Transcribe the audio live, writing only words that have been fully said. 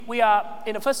We are,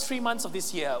 in the first 3 months of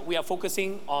this year, we are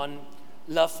focusing on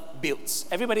love builds.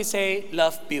 Everybody say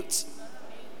love builds.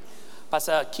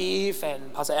 Pastor Keith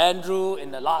and Pastor Andrew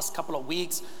in the last couple of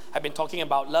weeks have been talking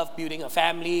about love building a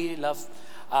family, love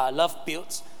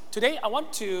builds. Today I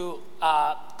want to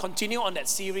continue on that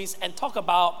series and talk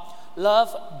about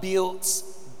love builds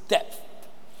depth.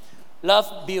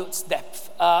 Love builds depth.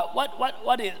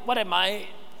 What am I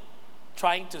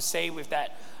trying to say with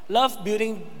that? Love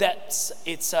building depth.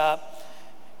 It's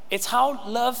how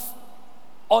love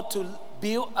ought to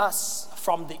build us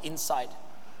from the inside,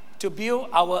 to build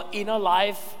our inner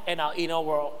life and our inner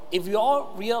world. If we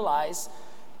all realize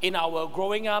in our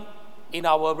growing up, in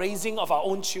our raising of our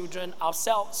own children,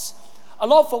 ourselves, a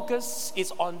lot of focus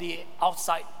is on the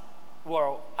outside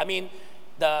world. I mean,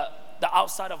 the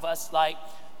outside of us, like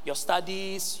your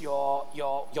studies, your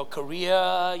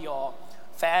career, your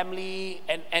family,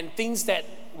 and things that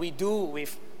we do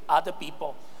with other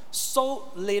people.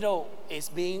 So little is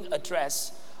being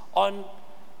addressed on,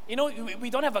 we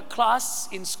don't have a class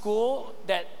in school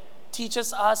that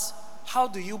teaches us how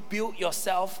do you build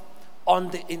yourself on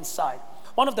the inside.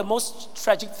 One of the most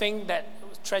tragic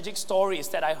stories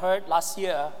that I heard last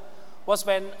year was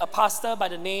when a pastor by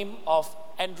the name of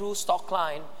Andrew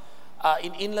Stockline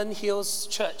in Inland Hills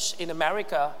Church in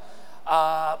America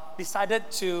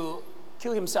decided to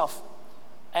kill himself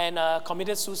and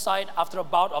committed suicide after a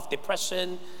bout of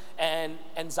depression and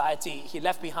anxiety. He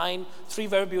left behind 3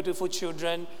 very beautiful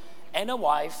children and a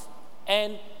wife,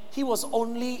 and he was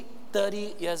only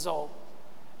 30 years old.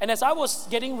 And as I was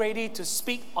getting ready to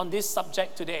speak on this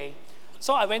subject today,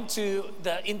 so I went to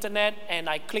the internet and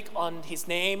I clicked on his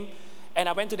name and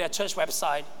I went to their church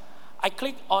website. I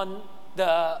clicked on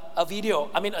a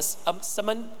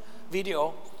sermon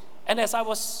video, and as I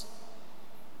was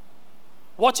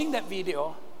watching that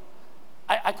video,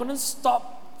 I couldn't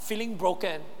stop feeling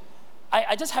broken.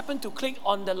 I just happened to click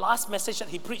on the last message that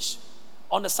he preached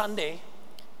on the Sunday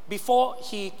before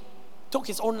he took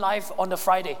his own life on the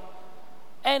Friday.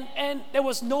 And there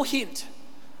was no hint,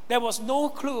 there was no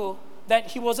clue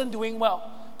that he wasn't doing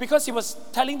well, because he was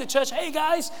telling the church, hey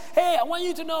guys, I want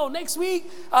you to know, next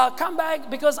week, come back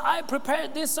because I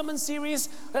prepared this sermon series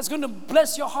that's going to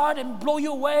bless your heart and blow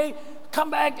you away. Come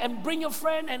back and bring your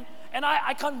friend, and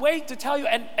I can't wait to tell you.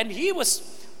 And he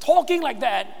was talking like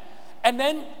that, and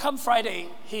then come Friday,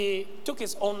 he took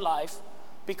his own life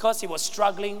because he was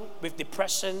struggling with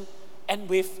depression and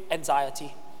with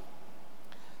anxiety.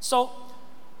 So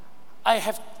I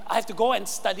have to go and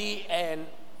study and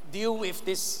deal with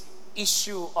this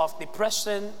issue of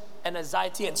depression and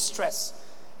anxiety and stress.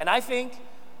 And I think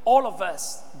all of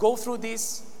us go through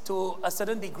this to a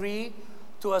certain degree,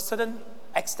 to a certain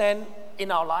extent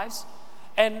in our lives.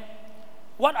 And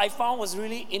what I found was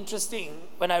really interesting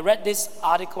when I read this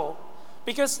article,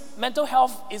 because mental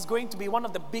health is going to be one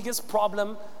of the biggest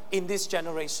problems in this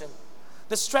generation.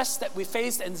 The stress that we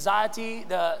face, the anxiety,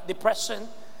 the depression,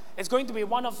 is going to be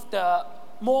one of the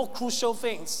more crucial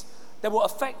things that will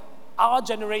affect our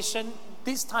generation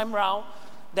this time around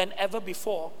than ever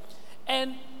before.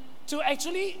 And to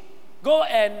actually go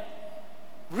and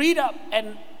read up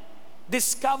and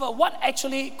discover what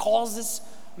actually causes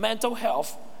mental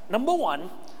health, number one,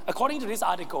 according to this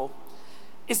article,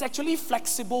 is actually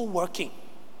flexible working.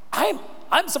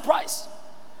 I'm surprised.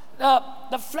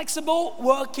 The flexible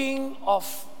working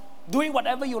of doing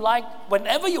whatever you like,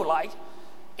 whenever you like,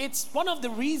 it's one of the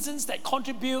reasons that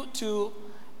contribute to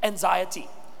anxiety.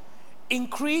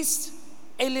 Increased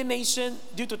alienation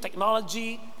due to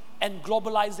technology and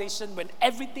globalization, when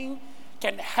everything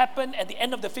can happen at the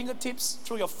end of the fingertips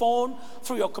through your phone,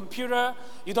 through your computer.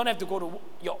 You don't have to go to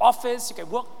your office. You can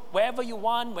work wherever you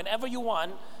want, whenever you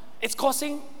want. It's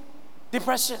causing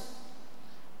depression.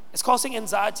 It's causing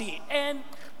anxiety. And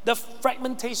the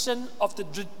fragmentation of the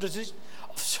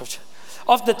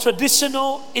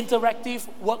traditional interactive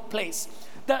workplace.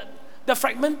 The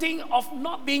fragmenting of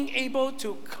not being able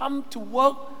to come to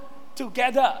work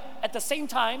together at the same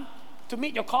time, to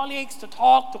meet your colleagues, to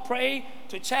talk, to pray,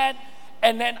 to chat,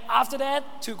 and then after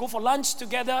that, to go for lunch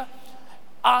together,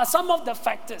 are some of the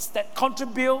factors that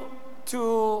contribute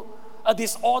to a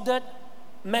disordered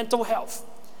mental health.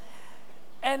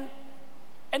 And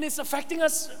it's affecting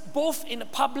us both in the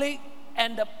public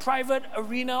and the private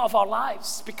arena of our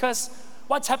lives, because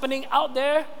what's happening out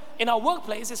there in our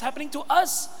workplace is happening to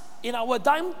us in our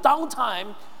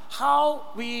downtime, how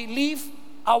we live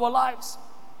our lives.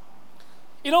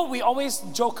 We always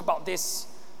joke about this.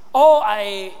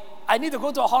 I need to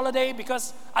go to a holiday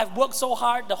because I've worked so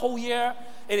hard the whole year.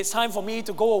 It is time for me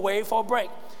to go away for a break.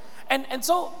 And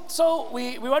so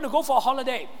we want to go for a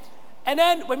holiday. And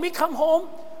then when we come home,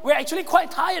 we're actually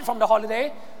quite tired from the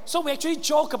holiday, so we actually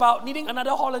joke about needing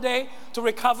another holiday to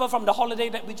recover from the holiday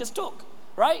that we just took,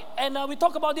 right? And we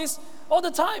talk about this all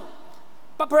the time.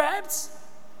 But perhaps,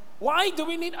 why do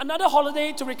we need another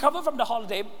holiday to recover from the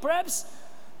holiday? Perhaps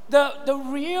the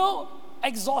real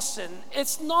exhaustion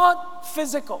is not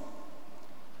physical.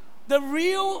 The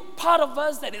real part of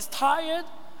us that is tired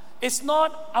is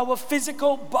not our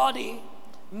physical body.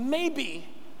 Maybe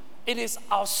it is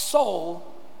our soul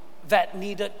that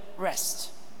needed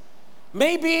rest.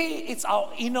 Maybe it's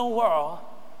our inner world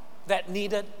that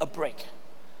needed a break,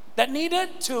 that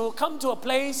needed to come to a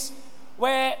place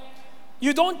where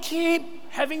you don't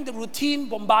keep having the routine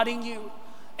bombarding you.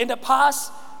 In the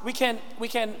past, we can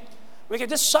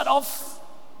just shut off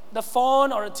the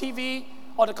phone or the TV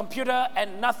or the computer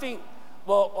and nothing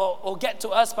will get to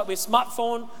us. But with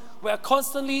smartphone, we are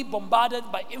constantly bombarded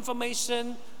by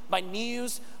information, by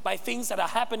news, by things that are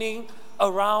happening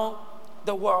around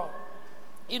the world.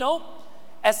 You know,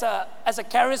 as a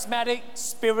charismatic,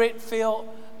 spirit-filled,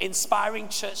 inspiring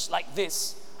church like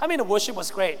this, I mean, the worship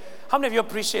was great. How many of you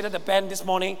appreciated the band this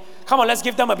morning? Come on, let's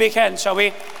give them a big hand, shall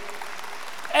we?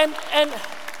 And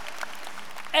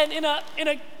in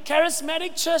a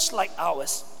charismatic church like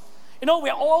ours, you know,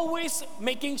 we're always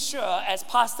making sure, as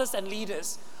pastors and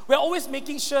leaders, we're always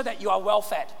making sure that you are well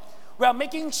fed. We are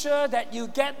making sure that you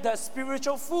get the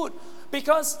spiritual food,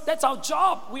 because that's our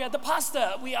job. We are the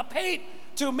pastor. We are paid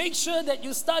to make sure that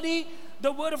you study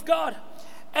the Word of God.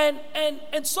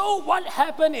 And so what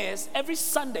happened is, every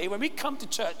Sunday when we come to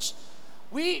church,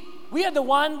 we are the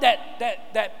one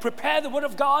that prepare the Word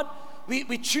of God.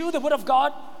 We chew the Word of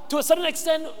God. To a certain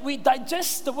extent, we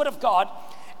digest the Word of God,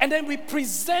 and then we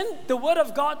present the Word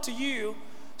of God to you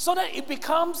so that it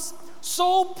becomes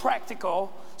so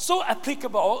practical, so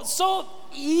applicable, so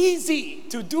easy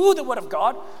to do the Word of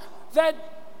God, that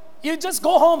you just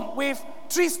go home with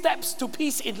 3 steps to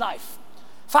peace in life,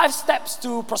 5 steps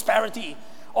to prosperity,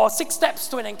 or 6 steps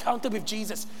to an encounter with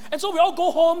Jesus. And so we all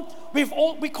go home with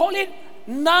we call it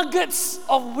nuggets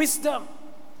of wisdom.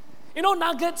 You know,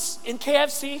 nuggets in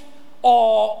KFC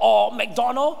or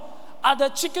McDonald's are the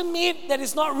chicken meat that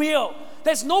is not real.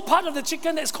 There's no part of the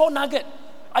chicken that's called nugget.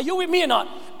 Are you with me or not?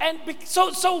 And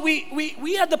so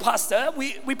we are the pastor.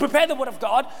 We prepare the Word of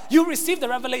God. You receive the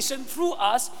revelation through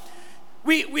us.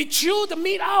 We chew the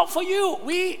meat out for you.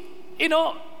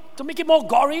 To make it more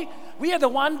gory, we are the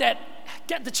one that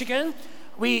get the chicken.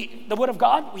 The Word of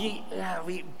God. We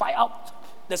bite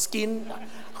out the skin,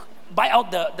 bite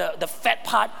out the fat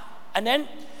part, and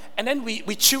then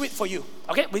we chew it for you.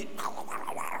 Okay,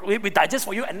 we digest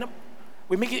for you, and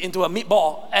we make it into a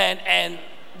meatball, and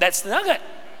that's the nugget.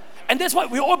 And that's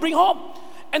what we all bring home.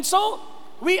 And so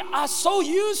we are so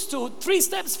used to 3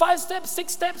 steps, 5 steps,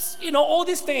 6 steps, all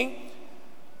these things,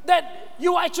 that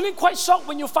you are actually quite shocked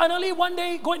when you finally one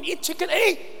day go and eat chicken.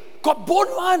 Hey, got bone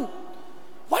one.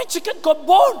 Why chicken got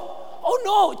bone? Oh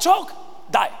no, choke,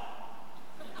 die.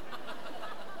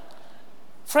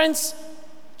 Friends,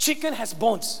 chicken has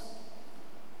bones.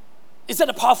 Is that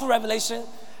a powerful revelation?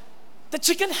 The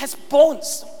chicken has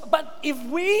bones. But if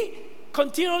we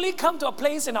continually come to a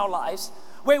place in our lives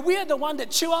where we are the one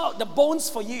that chew out the bones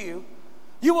for you,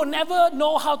 you will never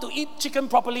know how to eat chicken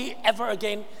properly ever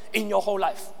again in your whole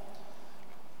life.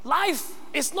 Life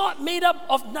is not made up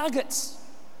of nuggets.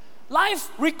 Life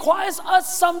requires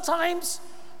us sometimes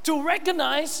to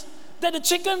recognize that the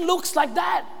chicken looks like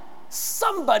that.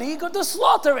 Somebody got to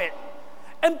slaughter it.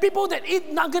 And people that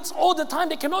eat nuggets all the time,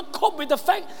 they cannot cope with the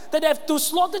fact that they have to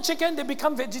slaughter chicken, they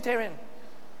become vegetarian.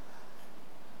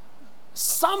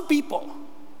 Some people,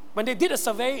 when they did a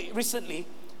survey recently,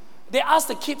 they asked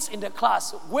the kids in the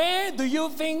class, where do you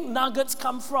think nuggets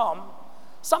come from?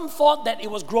 Some thought that it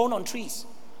was grown on trees.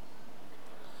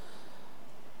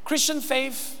 Christian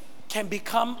faith can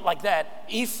become like that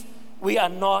if we are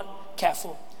not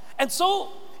careful. And so,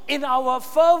 in our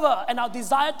fervor and our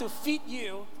desire to feed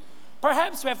you,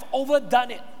 perhaps we have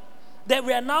overdone it, that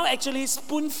we are now actually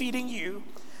spoon feeding you,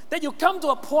 that you come to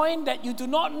a point that you do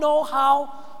not know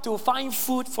how to find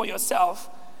food for yourself.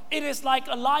 It is like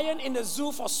a lion in the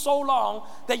zoo for so long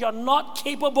that you're not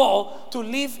capable to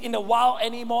live in the wild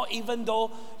anymore, even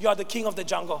though you are the king of the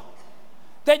jungle.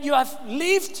 That you have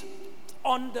lived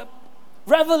on the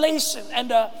revelation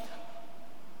and the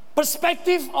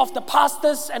perspective of the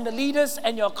pastors and the leaders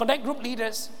and your connect group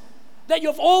leaders, that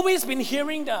you've always been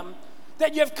hearing them,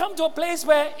 that you have come to a place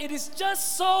where it is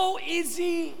just so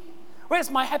easy. Where's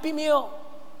my happy meal?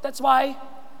 That's why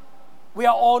we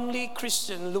are only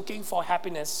Christians looking for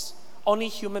happiness, only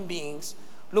human beings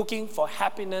looking for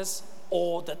happiness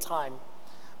all the time,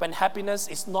 when happiness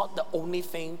is not the only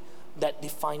thing that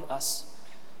defines us.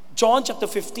 John chapter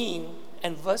 15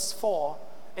 and verse 4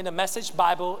 in the Message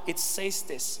Bible, it says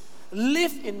this: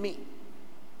 live in me,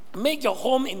 make your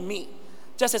home in me,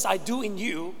 just as I do in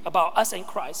you, about us and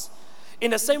Christ.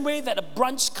 In the same way that a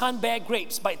branch can't bear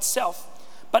grapes by itself,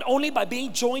 but only by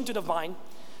being joined to the vine,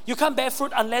 you can't bear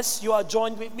fruit unless you are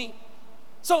joined with me.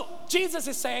 So Jesus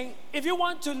is saying, if you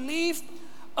want to live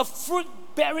a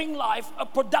fruit-bearing life, a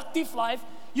productive life,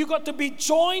 you got to be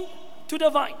joined to the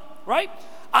vine, right?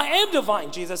 I am the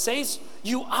vine, Jesus says.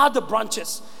 You are the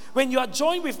branches. When you are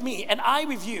joined with me and I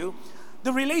with you,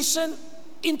 the relation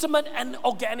intimate and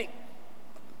organic.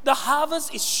 The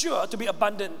harvest is sure to be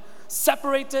abundant.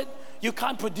 Separated, you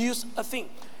can't produce a thing.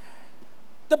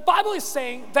 The Bible is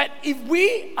saying that if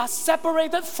we are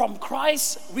separated from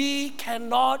Christ, we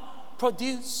cannot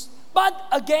produce. But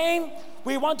again,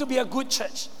 we want to be a good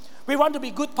church. We want to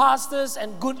be good pastors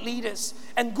and good leaders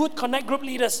and good connect group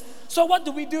leaders. So what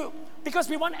do? Because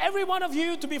we want every one of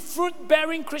you to be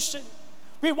fruit-bearing Christian.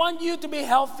 We want you to be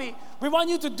healthy. We want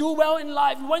you to do well in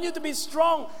life. We want you to be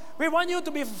strong. We want you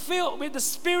to be filled with the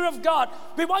Spirit of God.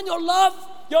 We want your love,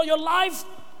 your life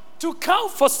to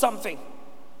count for something.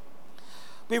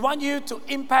 We want you to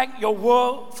impact your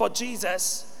world for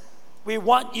Jesus. We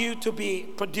want you to be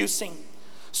producing.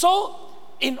 So,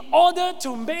 in order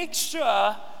to make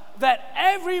sure that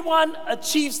everyone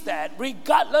achieves that,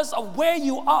 regardless of where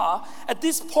you are at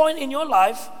this point in your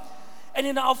life, and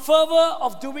in our fervor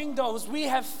of doing those, we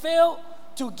have failed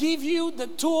to give you the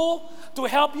tool to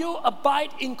help you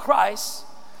abide in Christ.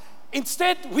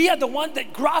 Instead, we are the one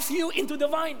that graft you into the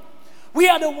vine. We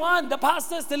are the one, the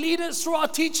pastors, the leaders, through our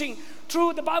teaching,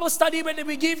 through the Bible study that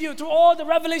we give you, through all the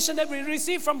revelation that we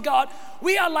receive from God.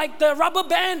 We are like the rubber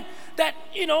band that,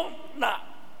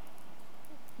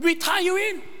 we tie you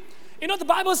in. The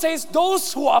Bible says,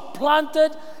 those who are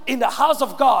planted in the house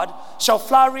of God shall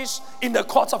flourish in the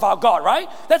courts of our God, right?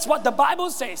 That's what the Bible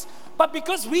says. But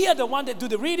because we are the one that do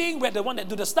the reading, we are the one that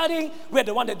do the studying, we are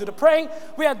the one that do the praying,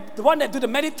 we are the one that do the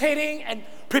meditating and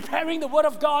preparing the Word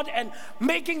of God and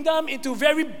making them into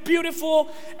very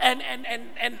beautiful and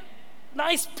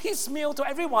nice piecemeal to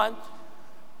everyone,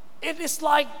 it is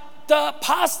like the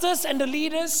pastors and the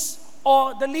leaders,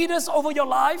 or the leaders over your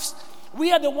lives,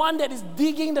 we are the one that is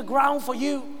digging the ground for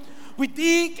you. We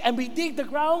dig and we dig the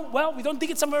ground. Well, we don't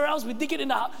dig it somewhere else. We dig it in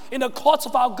the courts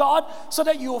of our God so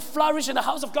that you will flourish in the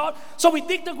house of God. So we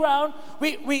dig the ground.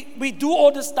 We do all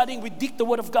the studying. We dig the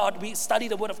Word of God. We study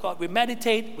the Word of God. We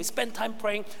meditate. We spend time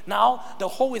praying. Now the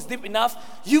hole is deep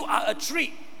enough. You are a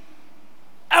tree.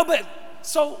 Albert.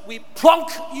 So we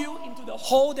plunk you into the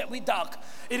hole that we dug.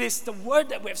 It is the Word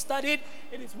that we have studied.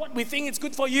 It is what we think is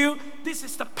good for you. This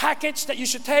is the package that you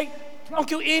should take.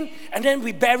 Plunk you in, and then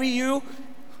we bury you.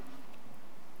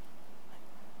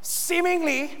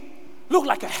 Seemingly look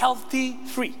like a healthy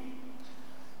tree.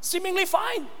 Seemingly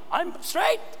fine. I'm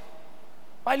straight.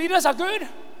 My leaders are good.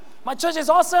 My church is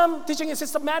awesome. Teaching is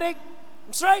systematic.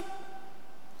 I'm straight.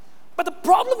 But the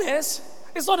problem is,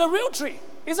 it's not a real tree,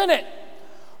 isn't it?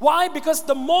 Why? Because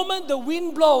the moment the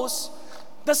wind blows,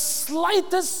 the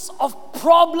slightest of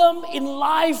problem in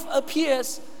life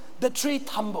appears, the tree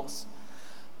tumbles.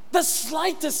 The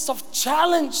slightest of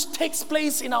challenge takes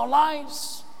place in our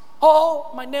lives. Oh,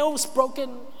 my nail is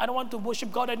broken. I don't want to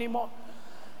worship God anymore.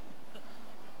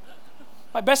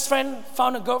 My best friend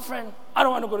found a girlfriend. I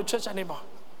don't want to go to church anymore.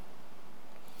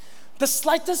 The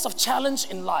slightest of challenge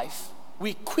in life,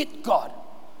 we quit God.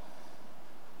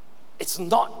 It's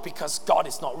not because God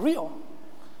is not real,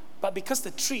 but because the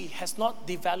tree has not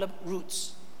developed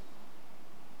roots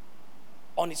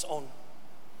on its own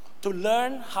to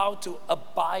learn how to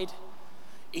abide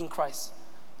in Christ.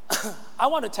 I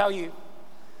want to tell you,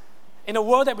 in a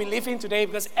world that we live in today,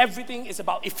 because everything is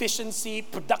about efficiency,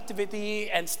 productivity,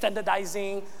 and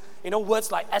standardizing,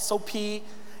 words like SOP,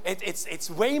 it's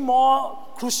way more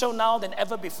crucial now than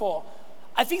ever before.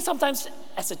 I think sometimes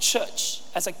as a church,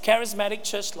 as a charismatic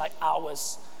church like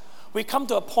ours, we come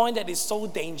to a point that is so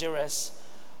dangerous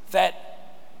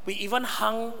that we even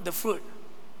hung the fruit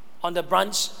on the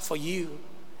branch for you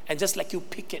and just let you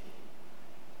pick it,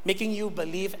 making you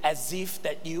believe as if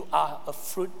that you are a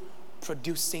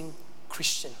fruit-producing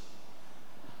Christian.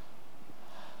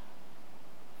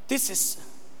 This is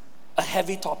a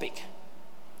heavy topic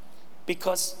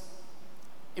because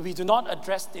if we do not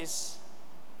address this,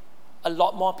 a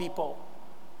lot more people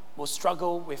will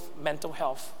struggle with mental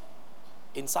health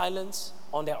in silence,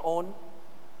 on their own,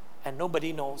 and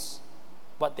nobody knows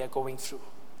what they're going through.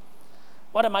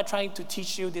 What am I trying to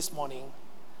teach you this morning?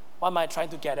 What am I trying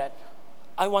to get at?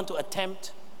 I want to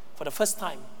attempt for the first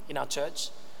time in our church,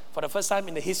 for the first time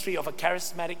in the history of a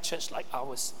charismatic church like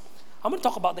ours, I'm going to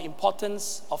talk about the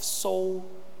importance of soul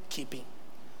keeping,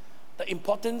 the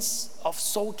importance of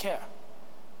soul care,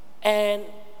 and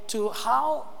to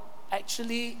how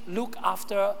actually look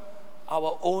after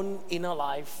our own inner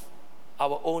life,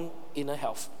 our own inner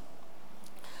health.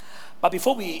 But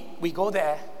before we go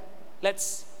there,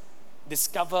 let's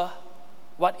discover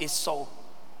what is soul.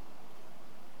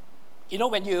 You know,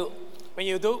 when you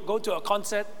go to a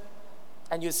concert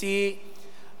and you see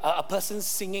a person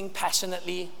singing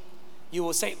passionately, you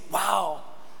will say, wow,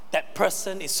 that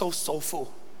person is so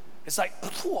soulful. It's like,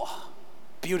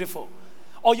 beautiful.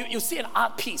 Or you see an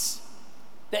art piece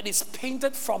that is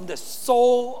painted from the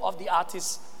soul of the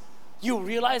artist. You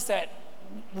realize that,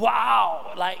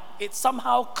 wow, like it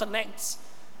somehow connects.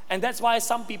 And that's why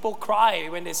some people cry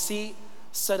when they see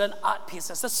certain art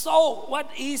pieces. The soul, what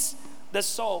is the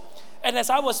soul? And as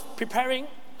I was preparing,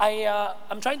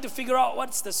 I'm trying to figure out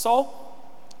what's the soul.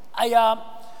 I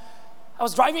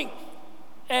was driving,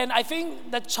 and I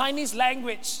think the Chinese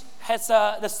language has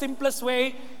the simplest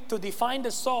way to define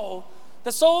the soul.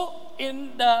 The soul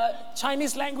in the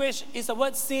Chinese language is the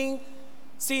word "心,"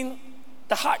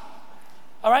 the heart.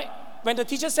 All right? When the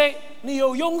teacher say, 你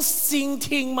有用心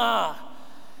听吗?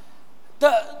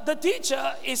 The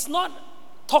teacher is not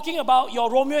talking about your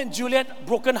Romeo and Juliet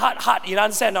broken heart, you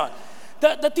understand or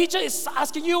not? The teacher is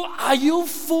asking you, are you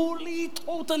fully,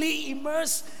 totally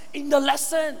immersed in the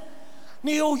lesson?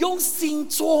 你有用心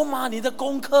做吗? 你的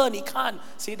功课你看.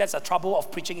 See, that's the trouble of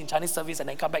preaching in Chinese service and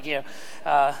then come back here,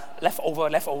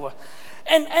 leftover.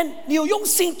 And 你有用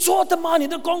心做的吗? 你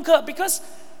的功课, because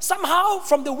somehow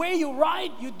from the way you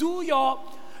write, you do your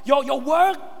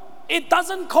work, it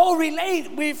doesn't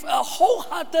correlate with a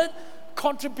wholehearted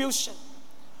contribution.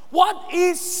 What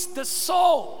is the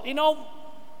soul? You know,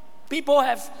 people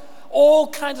have all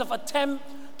kinds of attempts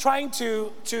trying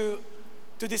to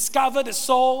discover the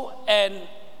soul. And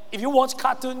if you watch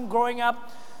cartoon growing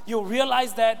up, you'll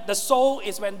realize that the soul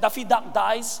is when Daffy Duck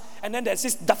dies, and then there's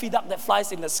this Daffy Duck that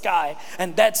flies in the sky,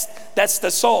 and that's the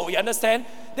soul. You understand?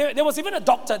 There was even a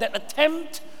doctor that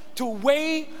attempted to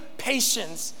weigh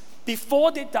patients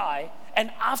before they die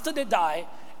and after they die,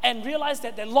 and realized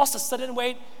that they lost a certain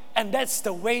weight, and that's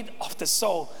the weight of the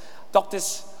soul.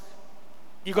 Doctors,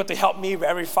 you got to help me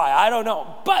verify. I don't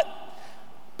know. But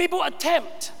people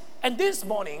attempt. And this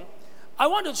morning, I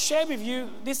want to share with you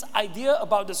this idea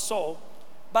about the soul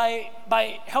by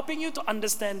helping you to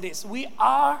understand this. We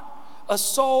are a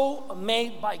soul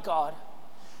made by God,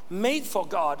 made for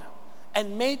God,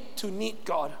 and made to need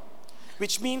God,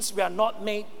 which means we are not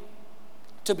made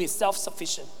to be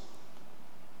self-sufficient.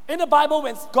 In the Bible,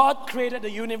 when God created the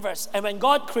universe, and when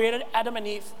God created Adam and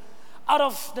Eve out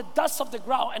of the dust of the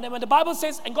ground, and then when the Bible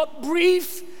says, and God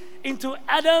breathed into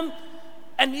Adam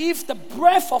and Eve the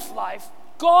breath of life,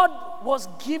 God was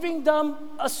giving them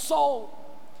a soul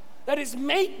that is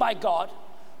made by God,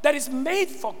 that is made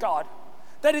for God,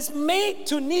 that is made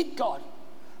to need God.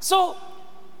 So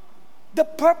the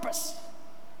purpose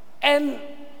and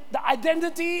the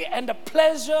identity and the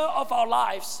pleasure of our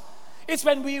lives is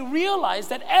when we realize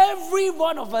that every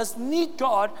one of us need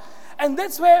God, and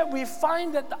that's where we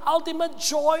find that the ultimate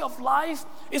joy of life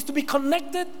is to be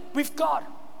connected with God.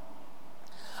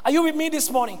 Are you with me this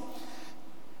morning?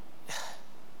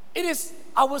 It is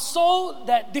our soul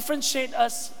that differentiates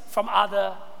us from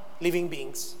other living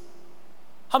beings.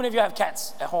 How many of you have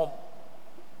cats at home?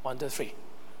 1, 2, 3.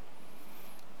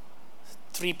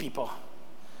 3 people.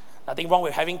 Nothing wrong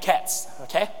with having cats,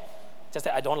 okay? Just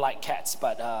that I don't like cats,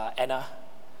 but Anna,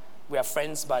 we are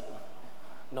friends, but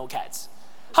no cats.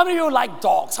 How many of you like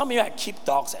dogs? How many of you keep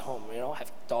dogs at home? You know,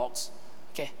 have dogs?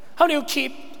 Okay. How many of you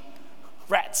keep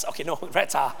rats? Okay, no,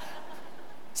 rats are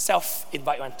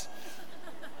self-invite.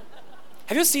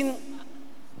 Have you seen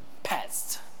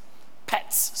pets?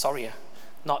 Pets, sorry,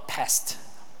 not pest.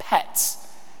 Pets.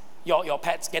 Your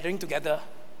pets gathering together,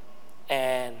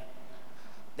 and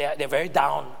they're very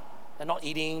down. They're not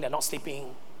eating, they're not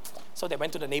sleeping. So they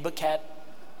went to the neighbor cat.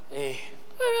 They're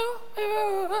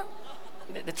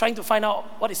trying to find out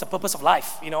what is the purpose of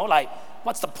life, you know, like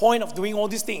what's the point of doing all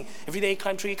these things? Every day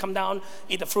climb tree, come down,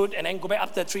 eat the fruit, and then go back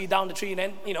up the tree, down the tree, and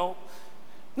then, you know.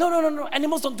 No.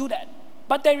 Animals don't do that.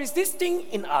 But there is this thing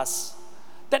in us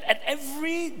that at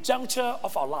every juncture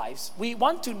of our lives, we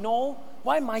want to know,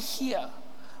 why am I here?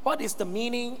 What is the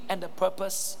meaning and the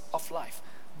purpose of life?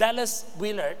 Dallas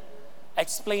Willard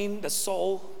explained the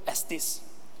soul as this.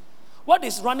 What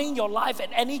is running your life at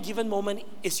any given moment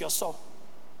is your soul.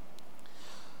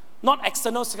 Not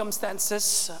external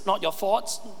circumstances, not your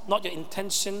thoughts, not your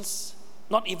intentions,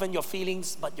 not even your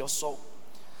feelings, but your soul.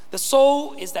 The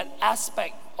soul is that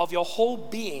aspect of your whole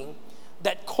being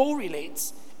that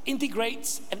correlates,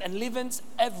 integrates, and enlivens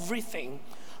everything,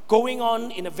 going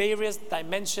on in the various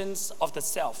dimensions of the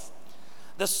self.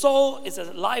 The soul is a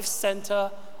life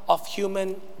center of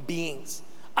human beings.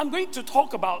 I'm going to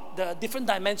talk about the different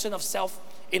dimension of self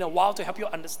in a while to help you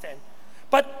understand.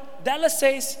 But Dallas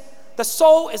says the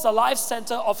soul is a life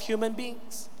center of human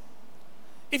beings.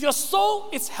 If your soul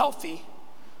is healthy,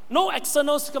 no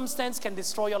external circumstance can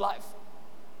destroy your life.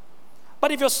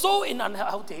 But if your soul is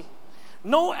unhealthy,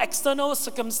 no external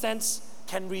circumstance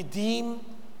can redeem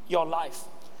your life.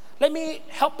 Let me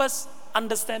help us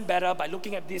understand better by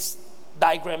looking at this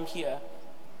diagram here.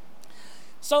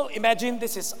 So imagine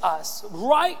this is us.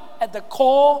 Right at the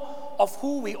core of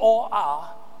who we all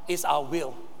are is our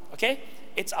will. Okay?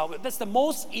 It's our will. That's the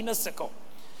most inner circle.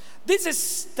 This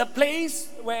is the place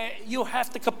where you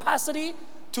have the capacity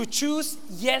to choose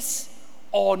yes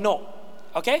or no.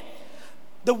 Okay?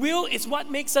 The will is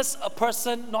what makes us a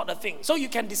person, not a thing. So you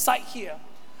can decide here.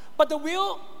 But the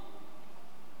will,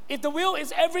 if the will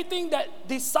is everything that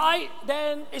decide,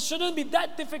 then it shouldn't be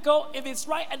that difficult if it's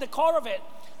right at the core of it.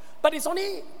 But it's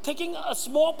only taking a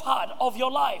small part of your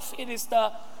life. It is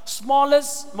the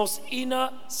smallest, most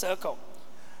inner circle.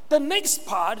 The next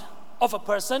part of a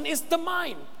person is the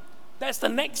mind. That's the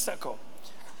next circle.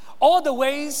 All the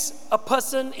ways a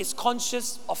person is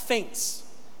conscious of things.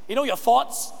 You know, your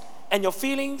thoughts and your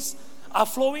feelings are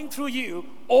flowing through you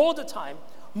all the time,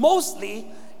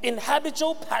 mostly in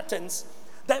habitual patterns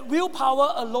that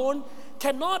willpower alone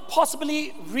cannot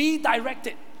possibly redirect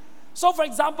it. So for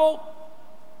example,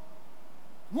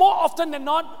 more often than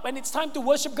not, when it's time to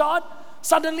worship God,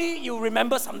 suddenly you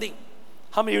remember something.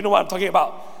 How many of you know what I'm talking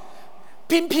about?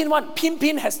 Pin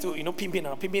has to,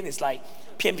 Pin is like,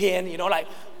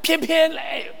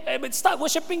 like, start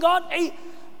worshiping God. Hey,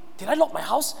 did I lock my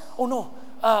house? Oh no,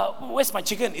 where's my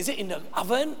chicken? Is it in the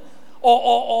oven?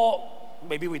 Or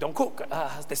maybe we don't cook.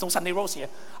 There's no Sunday roast here.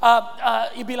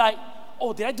 You'd be like,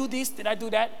 oh, did I do this? Did I do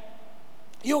that?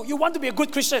 You want to be a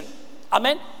good Christian.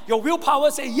 Amen? Your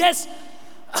willpower says, yes,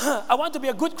 I want to be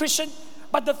a good Christian.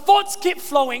 But the thoughts keep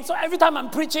flowing. So every time I'm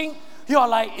preaching, you are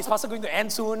like, is Pastor going to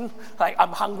end soon? Like,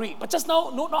 I'm hungry. But just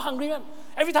now, no, not hungry, man.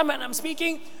 Every time I'm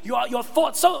speaking, your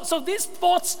thoughts. So these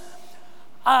thoughts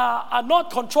are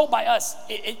not controlled by us.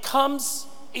 It comes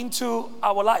into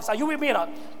our lives. Are you with me or not?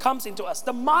 Comes into us.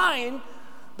 The mind,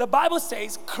 the Bible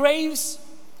says, craves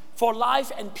for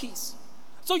life and peace.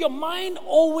 So your mind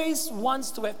always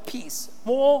wants to have peace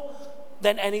more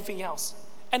than anything else.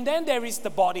 And then there is the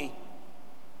body.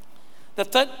 The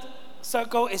third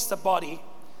circle is the body.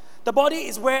 The body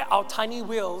is where our tiny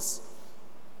wills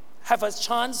have a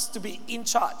chance to be in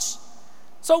charge.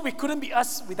 So we couldn't be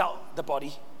us without the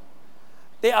body.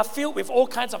 They are filled with all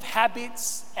kinds of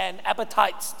habits and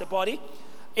appetites, the body.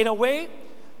 In a way,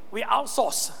 we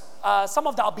outsource some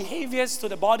of our behaviors to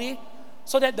the body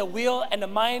so that the will and the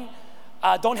mind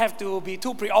don't have to be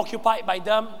too preoccupied by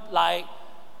them. Like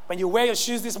when you wear your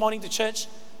shoes this morning to church,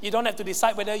 you don't have to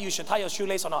decide whether you should tie your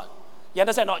shoelace or not. You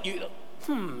understand or not?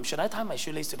 Should I tie my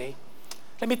shoelace today?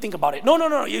 Let me think about it.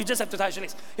 No, you just have to tie your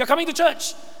shoelace. You're coming to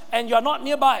church and you're not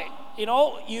nearby. You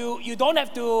don't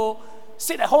have to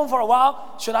sit at home for a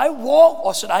while. Should I walk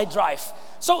or should I drive?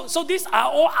 So these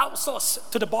are all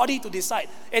outsourced to the body to decide.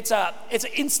 It's an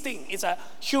instinct. It's a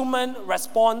human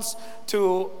response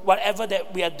to whatever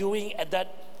that we are doing at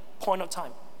that point of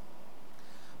time.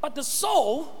 But the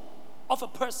soul of a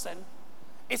person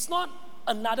is not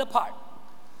another part.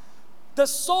 The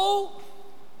soul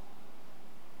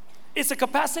is the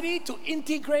capacity to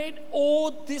integrate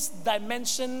all these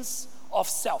dimensions of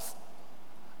self.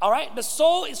 All right? The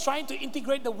soul is trying to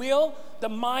integrate the will, the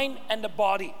mind, and the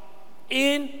body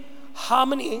in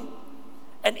harmony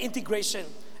and integration.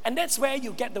 And that's where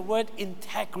you get the word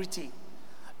integrity.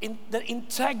 The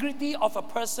integrity of a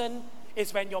person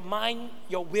is when your mind,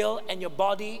 your will, and your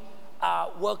body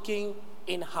are working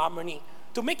in harmony.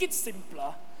 To make it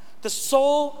simpler, the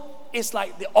soul is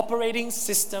like the operating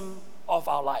system of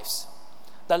our lives,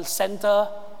 the center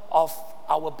of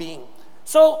our being.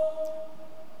 So,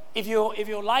 if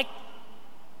you like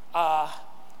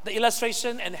the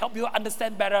illustration and help you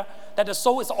understand better that the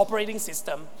soul is the operating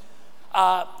system,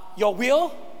 your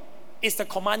will is the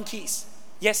command keys,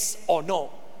 yes or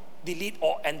no, delete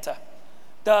or enter.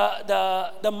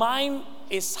 The mind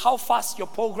is how fast your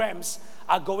programs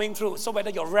are going through. So whether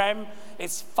your RAM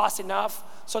is fast enough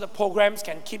so the programs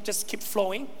can keep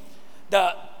flowing.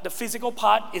 The physical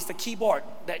part is the keyboard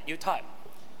that you type.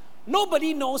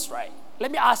 Nobody knows, right?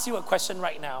 Let me ask you a question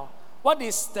right now. What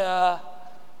is the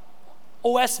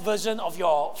OS version of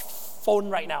your phone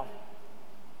right now?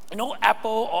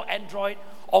 Apple or Android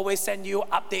always send you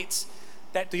updates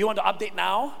that do you want to update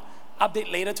now?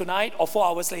 update later tonight or 4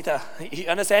 hours later. You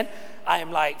understand? I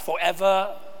am like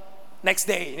forever next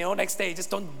day, next day. Just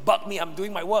don't bug me. I'm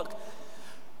doing my work.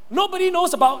 Nobody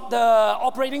knows about the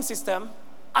operating system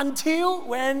until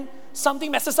when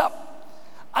something messes up.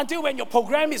 Until when your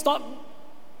program is not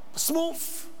smooth,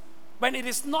 when it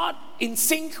is not in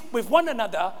sync with one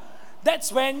another,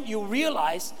 that's when you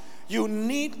realize you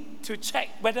need to check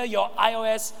whether your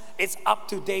iOS is up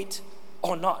to date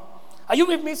or not. Are you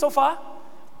with me so far?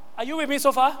 Are you with me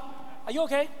so far? Are you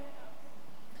okay?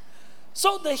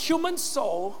 So the human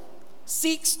soul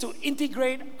seeks to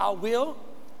integrate our will,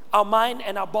 our mind,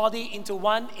 and our body into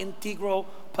one integral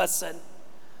person.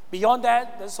 Beyond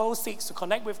that, the soul seeks to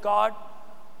connect with God,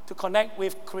 to connect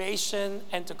with creation,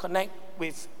 and to connect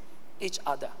with each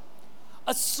other.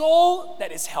 A soul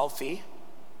that is healthy,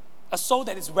 a soul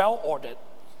that is well ordered,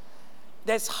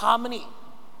 there's harmony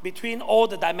between all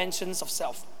the dimensions of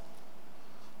self.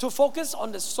 To focus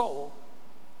on the soul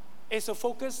is to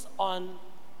focus on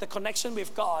the connection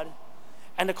with God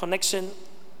and the connection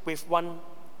with one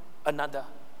another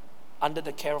under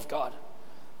the care of God.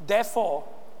 Therefore,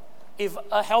 if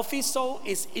a healthy soul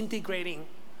is integrating,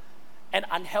 an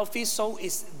unhealthy soul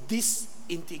is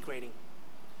disintegrating,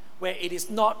 where it is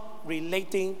not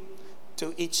relating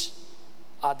to each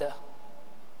other.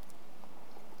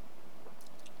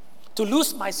 To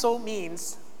lose my soul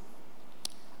means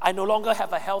I no longer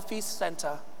have a healthy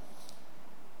center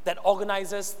that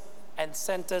organizes and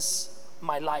centers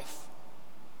my life.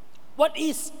 What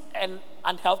is an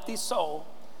unhealthy soul?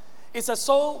 It's a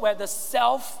soul where the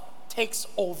self takes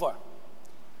over.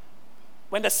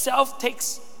 When the self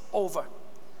takes over.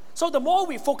 So the more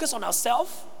we focus on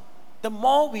ourselves, the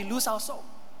more we lose our soul.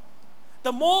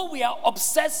 The more we are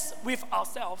obsessed with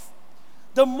ourselves,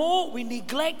 the more we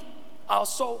neglect our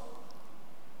soul.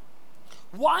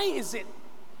 Why is it?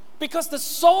 Because the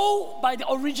soul, by the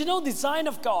original design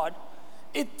of God,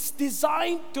 it's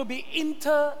designed to be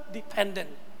interdependent,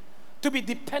 to be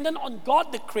dependent on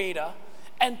God the Creator,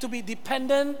 and to be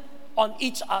dependent on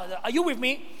each other. Are you with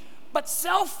me? But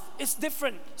self is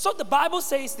different. So the Bible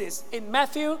says this in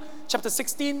Matthew chapter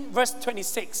 16, verse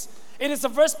 26. It is a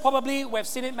verse probably we've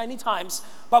seen it many times,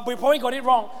 but we probably got it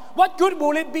wrong. What good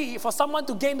will it be for someone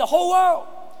to gain the whole world,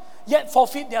 yet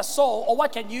forfeit their soul? Or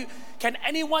what can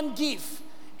anyone give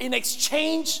in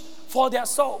exchange for their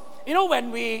soul? When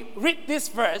we read this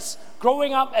verse,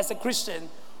 growing up as a Christian,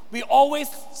 we always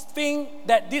think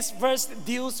that this verse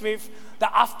deals with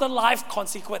the afterlife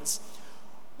consequence.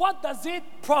 What does it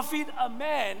profit a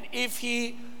man if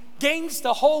he gains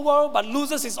the whole world but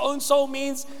loses his own soul?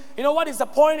 Means, what is the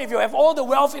point if you have all the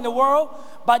wealth in the world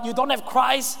but you don't have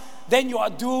Christ? Then you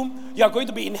are doomed, you are going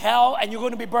to be in hell, and you're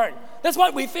going to be burned. That's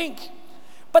what we think.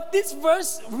 But this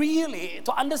verse really,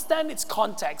 to understand its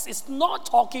context, is not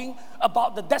talking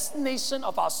about the destination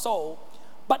of our soul,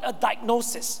 but a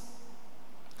diagnosis.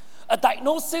 A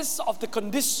diagnosis of the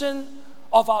condition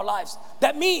of our lives.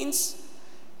 That means,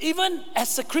 even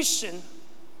as a Christian,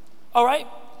 all right,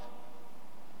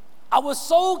 our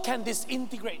soul can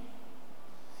disintegrate.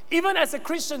 Even as a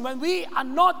Christian, when we are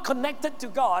not connected to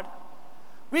God,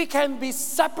 we can be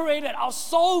separated. Our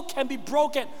soul can be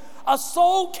broken. Our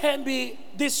soul can be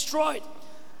destroyed.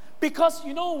 Because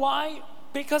you know why?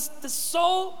 Because the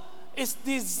soul is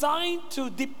designed to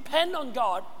depend on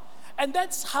God. And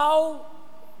that's how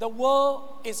the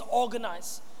world is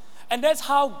organized. And that's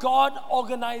how God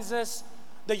organizes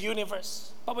the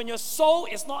universe. But when your soul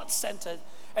is not centered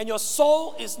and your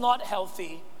soul is not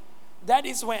healthy, that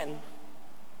is when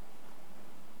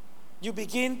you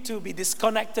begin to be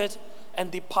disconnected and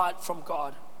depart from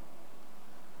God.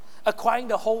 Acquiring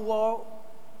the whole world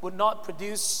would not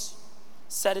produce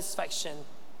satisfaction,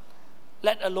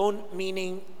 let alone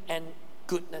meaning and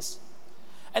goodness.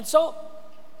 And so,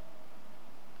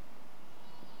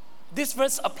 this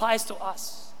verse applies to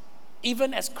us,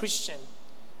 even as Christian.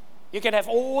 You can have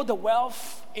all the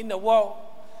wealth in the world,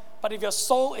 but if your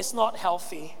soul is not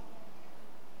healthy,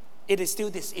 it is still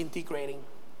disintegrating.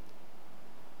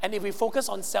 And if we focus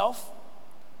on self,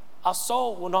 our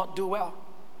soul will not do well.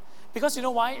 Because you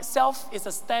know why? Self is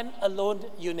a stand-alone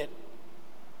unit.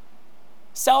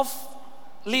 Self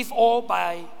lives all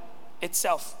by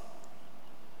itself,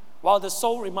 while the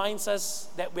soul reminds us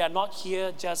that we are not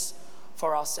here just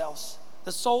for ourselves.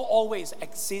 The soul always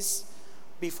exists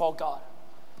before God.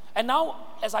 And now,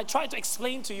 as I try to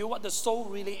explain to you what the soul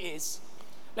really is,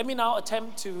 let me now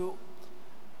attempt to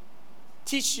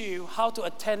teach you how to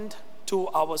attend to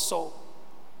our soul.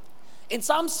 In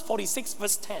Psalms 46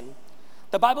 verse 10,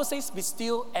 the Bible says, "Be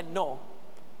still and know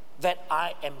that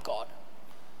I am God."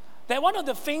 That one of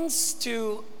the things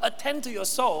to attend to your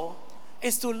soul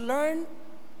is to learn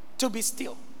to be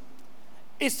still.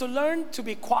 It's to learn to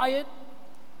be quiet,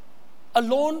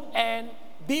 alone, and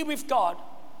be with God.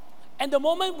 And the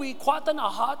moment we quieten our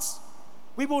hearts,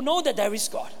 we will know that there is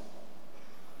God.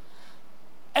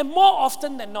 And more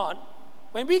often than not,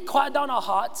 when we quiet down our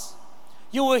hearts,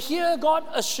 you will hear God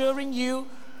assuring you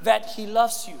that He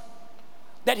loves you,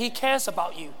 that He cares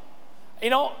about you. You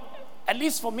know, at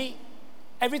least for me,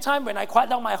 every time when I quiet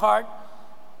down my heart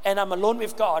and I'm alone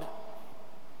with God,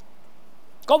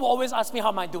 God will always ask me, how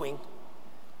am I doing?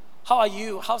 How are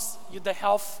you? How's the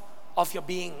health of your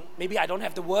being? Maybe I don't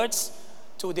have the words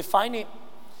to define it.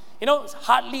 You know,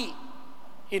 hardly,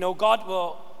 God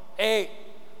will, hey,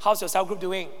 how's your cell group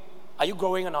doing? Are you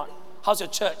growing or not? How's your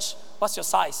church? What's your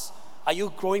size? Are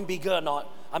you growing bigger or not?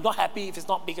 I'm not happy if it's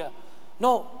not bigger.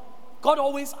 No, God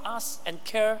always asks and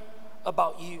cares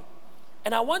about you.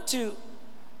 And I want to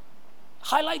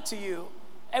highlight to you,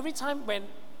 every time when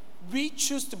we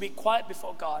choose to be quiet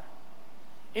before God,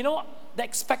 the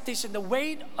expectation, the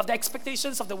weight of the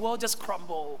expectations of the world just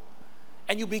crumble.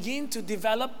 And you begin to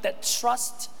develop that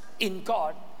trust in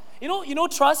God.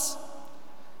 Trust,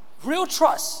 real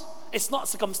trust is not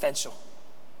circumstantial.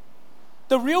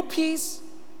 The real peace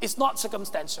is not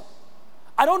circumstantial.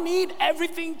 I don't need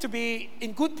everything to be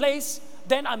in good place,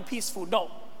 then I'm peaceful.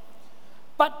 No.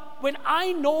 But when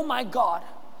I know my God,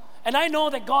 and I know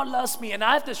that God loves me, and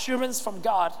I have the assurance from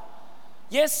God,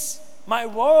 yes, my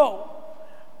world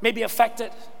may be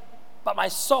affected, but my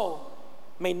soul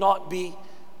may not be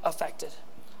affected.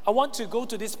 I want to go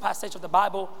to this passage of the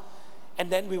Bible,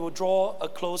 and then we will draw a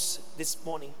close this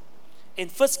morning. In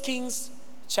 1 Kings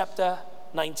chapter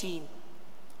 19.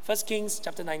 1 Kings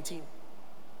chapter 19.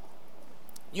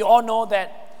 You all know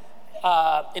that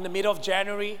in the middle of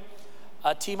January,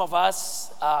 a team of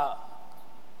us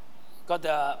got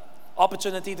the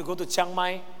opportunity to go to Chiang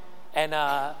Mai, and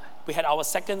we had our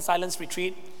second silence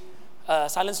retreat.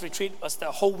 Silence retreat was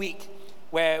the whole week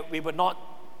where we were not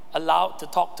allowed to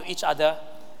talk to each other.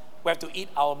 We have to eat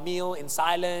our meal in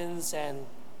silence, and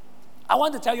I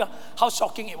want to tell you how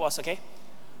shocking it was, okay?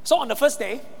 So on the first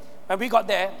day, when we got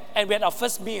there and we had our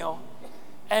first meal,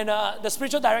 and the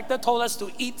spiritual director told us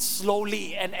to eat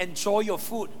slowly and enjoy your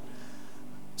food.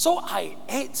 So I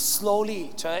ate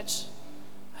slowly, church.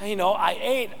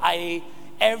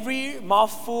 Every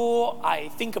mouthful, I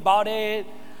think about it.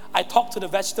 I talk to the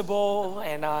vegetable,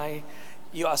 and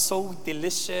you are so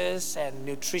delicious and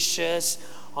nutritious.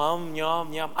 Yum,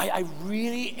 yum. I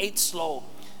really ate slow.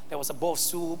 There was a bowl of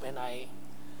soup, and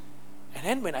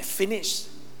then when I finished,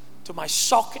 to my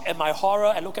shock and my horror,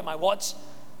 I look at my watch.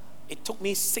 It took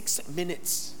me 6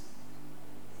 minutes.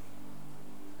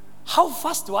 How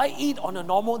fast do I eat on a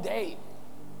normal day?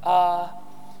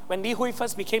 When Li Hui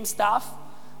first became staff,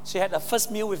 she had a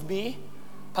first meal with me.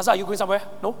 Pastor, are you going somewhere?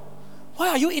 No. Why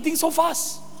are you eating so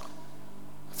fast?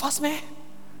 Fast, man.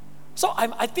 So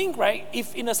I think, right,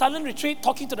 if in a silent retreat,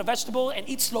 talking to the vegetable and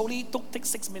eat slowly takes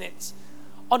 6 minutes.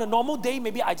 On a normal day,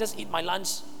 maybe I just eat my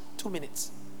lunch 2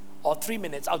 minutes or 3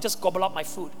 minutes. I'll just gobble up my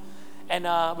food. And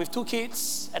with 2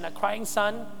 kids and a crying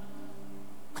son,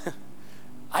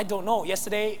 I don't know.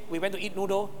 Yesterday, we went to eat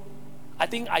noodle. I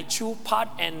think I chew part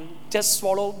and just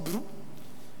swallow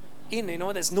in.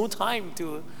 There's no time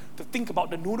to think about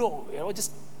the noodle.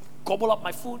 Just gobble up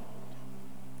my food.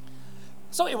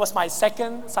 So it was my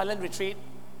second silent retreat.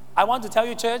 I want to tell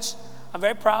you, church, I'm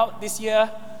very proud this year.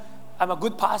 I'm a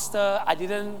good pastor. I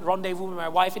didn't rendezvous with my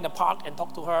wife in the park and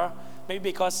talk to her.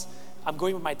 Maybe because I'm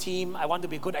going with my team. I want to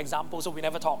be a good example, so we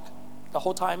never talk. The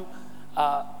whole time,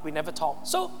 we never talk.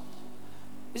 So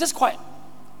it's just quiet.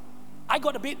 I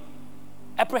got a bit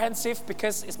apprehensive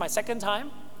because it's my second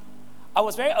time. I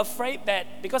was very afraid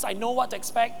that because I know what to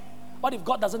expect, what if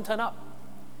God doesn't turn up?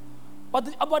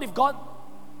 What if God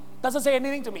doesn't say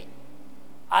anything to me?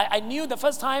 I knew the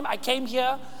first time I came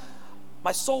here,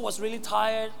 my soul was really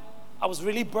tired. I was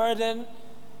really burdened,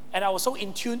 and I was so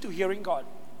in tune to hearing God.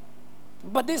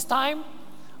 But this time,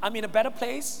 I'm in a better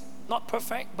place, not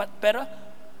perfect, but better.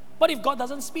 What if God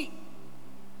doesn't speak?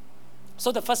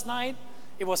 So the first night,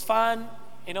 it was fun.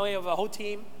 You have a whole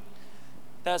team.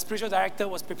 The spiritual director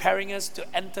was preparing us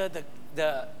to enter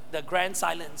the grand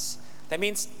silence. That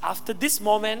means after this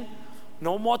moment,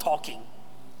 no more talking.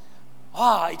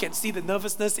 You can see the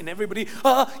nervousness in everybody.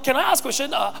 Can I ask a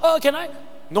question? Can I?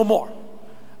 No more.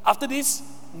 After this,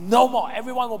 no more.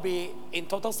 Everyone will be in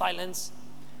total silence.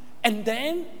 And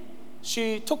then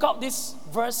she took out this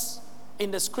verse in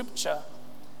the scripture.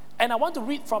 And I want to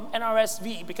read from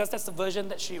NRSV because that's the version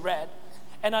that she read.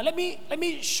 And let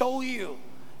me show you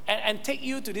and take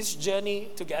you to this journey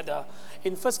together.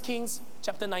 In 1 Kings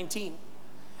chapter 19,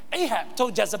 Ahab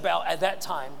told Jezebel at that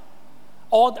time,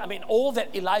 all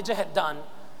that Elijah had done,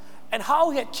 and how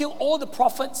he had killed all the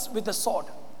prophets with the sword.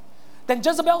 Then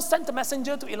Jezebel sent a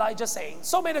messenger to Elijah saying,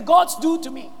 "So may the gods do to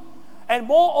me, and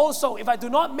more also, if I do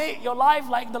not make your life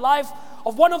like the life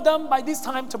of one of them by this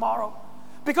time tomorrow."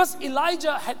 Because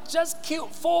Elijah had just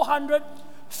killed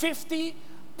 450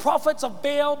 prophets of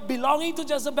Baal belonging to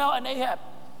Jezebel and Ahab.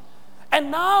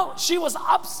 And now she was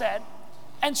upset,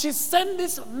 and she sent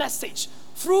this message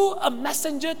through a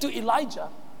messenger to Elijah.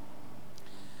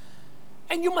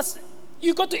 And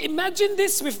you got to imagine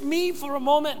this with me for a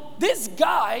moment. This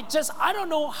guy just, I don't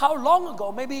know how long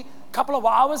ago, maybe a couple of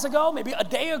hours ago, maybe a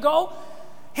day ago,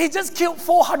 he just killed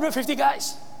 450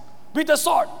 guys with a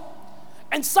sword.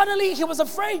 And suddenly he was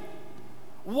afraid.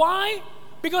 Why?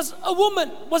 Because a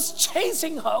woman was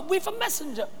chasing her with a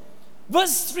messenger.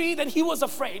 Verse 3, then he was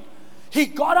afraid. He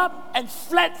got up and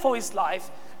fled for his life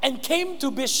and came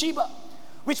to Beersheba,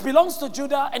 which belongs to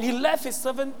Judah, and he left his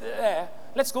servant there.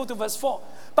 Let's go to verse 4.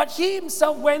 But he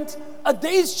himself went a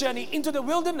day's journey into the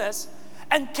wilderness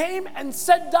and came and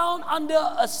sat down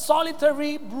under a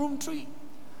solitary broom tree.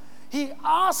 He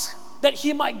asked that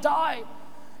he might die.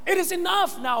 "It is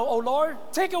enough now, O Lord,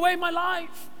 take away my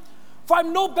life, for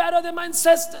I'm no better than my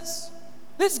ancestors."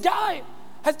 This guy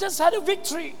has just had a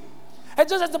victory, had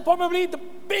just had probably the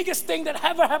biggest thing that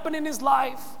ever happened in his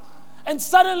life. And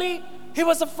suddenly he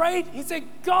was afraid. He said,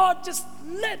 "God, just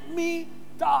let me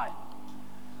die."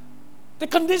 The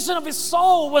condition of his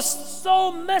soul was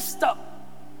so messed up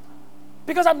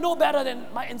because I'm no better than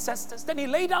my ancestors. Then he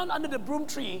lay down under the broom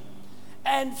tree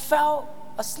and fell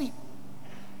asleep.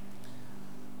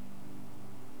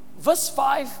 Verse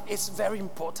 5 is very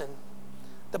important.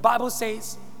 The Bible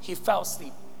says he fell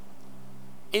asleep.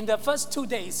 In the first 2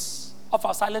 days of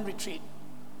our silent retreat,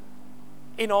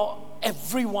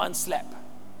 everyone slept.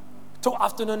 Took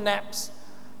afternoon naps.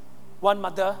 One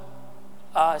mother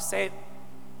said,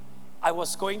 "I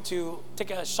was going to take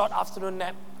a short afternoon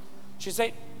nap." She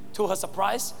said, to her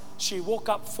surprise, she woke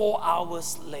up 4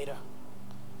 hours later.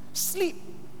 Sleep,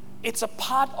 it's a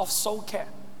part of soul care.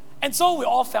 And so we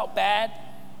all felt bad.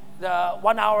 The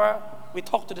 1 hour, we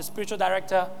talked to the spiritual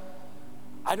director.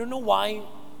 "I don't know why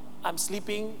I'm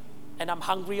sleeping and I'm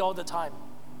hungry all the time."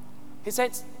 He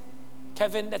said,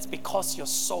 "Kevin, that's because your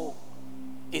soul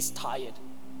is tired.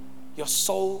 Your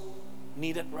soul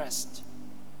needed rest."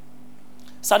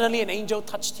 Suddenly an angel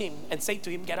touched him and said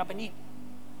to him, "Get up and eat."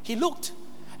 He looked,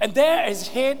 and there at his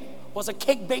head was a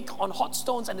cake baked on hot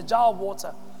stones and a jar of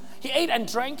water. He ate and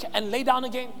drank and lay down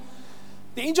again.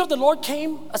 The angel of the Lord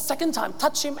came a second time,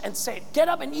 touched him and said, "Get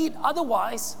up and eat,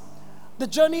 otherwise the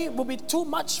journey will be too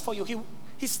much for you."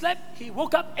 He slept, he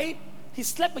woke up, ate, he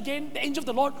slept again. The angel of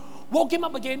the Lord woke him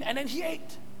up again, and then he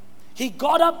ate. He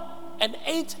got up and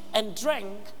ate and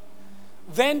drank.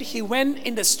 Then he went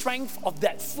in the strength of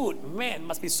that food. Man,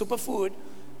 must be super food.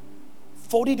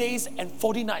 40 days and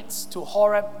 40 nights to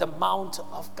Horeb, the mount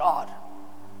of God.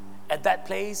 At that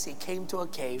place, he came to a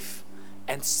cave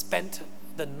and spent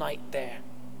the night there.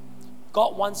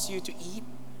 God wants you to eat.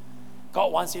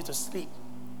 God wants you to sleep,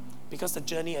 because the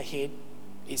journey ahead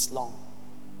is long.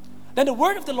 Then the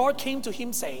word of the Lord came to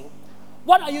him saying,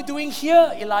 "What are you doing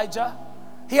here, Elijah?"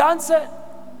 He answered,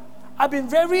 "I've been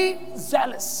very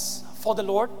zealous for the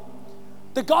Lord,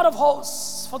 the God of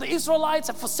hosts, for the Israelites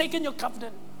have forsaken your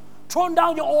covenant, thrown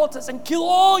down your altars, and killed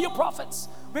all your prophets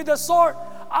with the sword.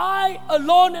 I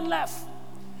alone am left,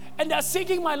 and they are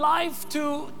seeking my life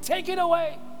to take it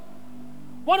away."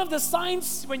 One of the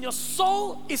signs when your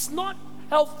soul is not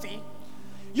healthy,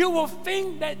 you will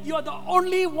think that you are the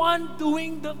only one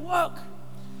doing the work.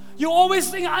 You always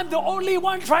think, "I'm the only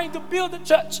one trying to build the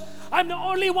church. I'm the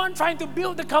only one trying to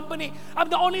build the company. I'm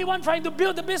the only one trying to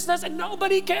build the business, and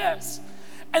nobody cares."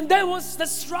 And that was the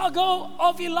struggle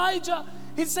of Elijah.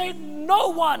 He said, "No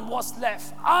one was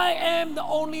left. I am the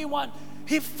only one."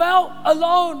 He felt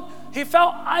alone. He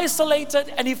felt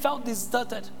isolated, and he felt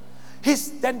deserted.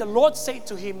 Then the Lord said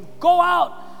to him, "Go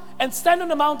out and stand on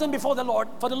the mountain before the Lord,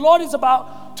 for the Lord is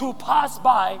about to pass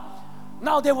by."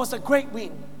 Now there was a great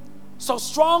wind, so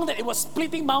strong that it was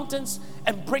splitting mountains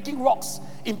and breaking rocks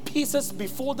in pieces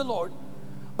before the Lord.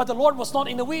 But the Lord was not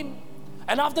in the wind.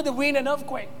 And after the wind, an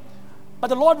earthquake. But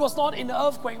the Lord was not in the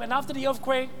earthquake. And after the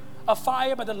earthquake, a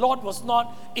fire. But the Lord was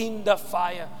not in the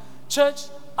fire. Church,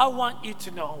 I want you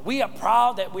to know, we are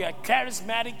proud that we are a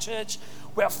charismatic church.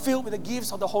 We are filled with the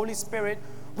gifts of the Holy Spirit.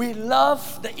 We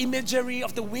love the imagery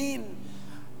of the wind.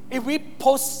 If we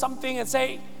post something and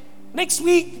say, "Next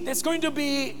week, there's going to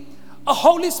be a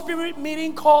Holy Spirit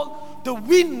meeting called the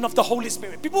Wind of the Holy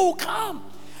Spirit," people will come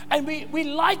And we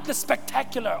like the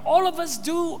spectacular. All of us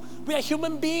do. We are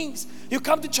human beings. You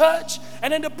come to church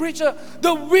and then the preacher,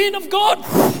 the wind of God,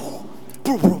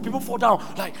 people fall down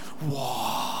like,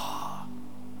 wow.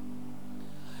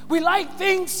 We like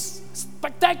things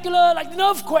spectacular like an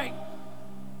earthquake.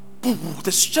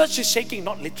 The church is shaking,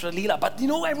 not literally, but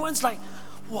everyone's like,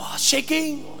 wow,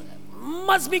 shaking.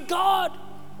 Must be God.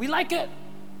 We like it.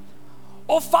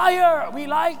 Or fire. We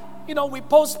like, we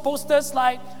post posters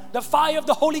like the fire of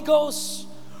the Holy Ghost.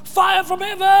 Fire from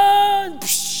heaven.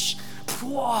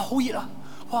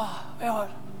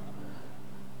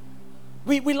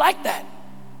 We like that.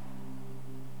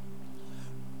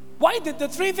 Why did the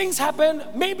three things happen?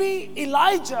 Maybe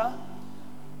Elijah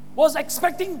was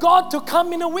expecting God to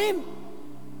come in a wind.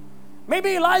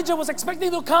 Maybe Elijah was expecting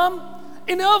to come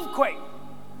in an earthquake.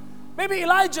 Maybe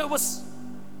Elijah was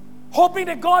hoping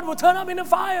that God would turn up in a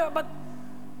fire, but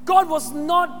God was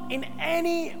not in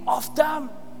any of them.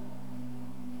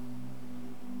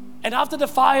 And after the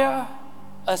fire,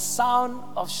 a sound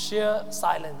of sheer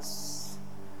silence.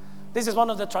 This is one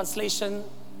of the translations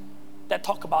that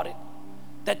talk about it.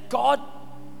 That God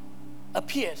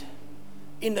appeared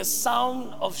in the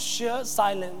sound of sheer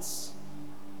silence,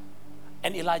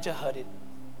 and Elijah heard it.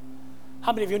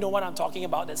 How many of you know what I'm talking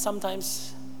about? That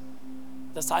sometimes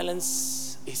the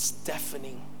silence is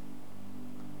deafening.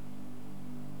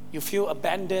 You feel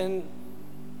abandoned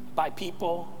by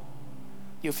people.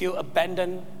 You feel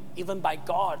abandoned even by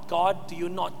God. God, do you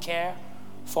not care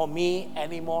for me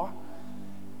anymore?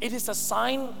 It is a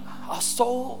sign our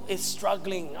soul is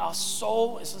struggling. Our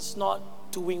soul is just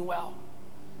not doing well.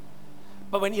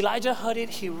 But when Elijah heard it,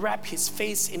 he wrapped his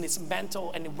face in his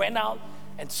mantle and went out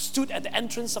and stood at the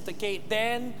entrance of the gate.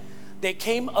 Then there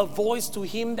came a voice to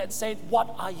him that said,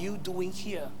 "What are you doing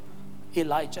here,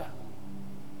 Elijah?"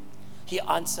 He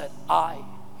answered,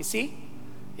 You see,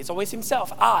 it's always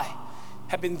himself. "I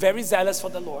have been very zealous for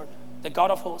the Lord, the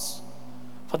God of hosts.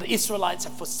 For the Israelites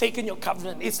have forsaken your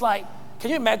covenant." It's like, can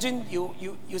you imagine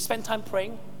you spend time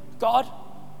praying? "God,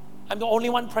 I'm the only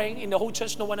one praying in the whole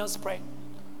church, no one else praying.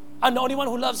 I'm the only one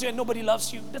who loves you and nobody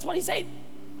loves you." That's what he said.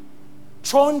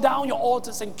 "Thrown down your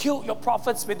altars and killed your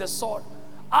prophets with the sword.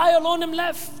 I alone am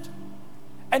left,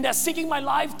 and they're seeking my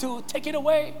life to take it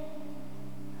away."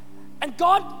 And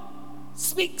God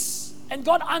speaks, and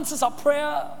God answers our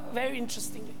prayer very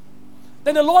interestingly.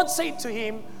 Then the Lord said to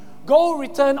him, "Go,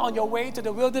 return on your way to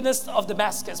the wilderness of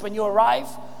Damascus. When you arrive,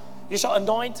 you shall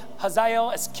anoint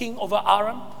Hazael as king over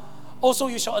Aram. Also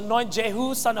you shall anoint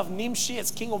Jehu, son of Nimshi,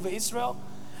 as king over Israel.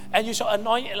 And you shall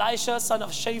anoint Elisha, son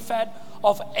of Shaphat,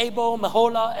 of Abel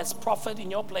Meholah, as prophet in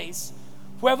your place.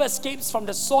 Whoever escapes from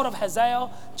the sword of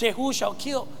Hazael, Jehu shall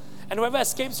kill. And whoever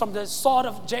escapes from the sword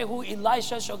of Jehu,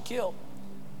 Elisha shall kill."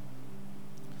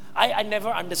 I never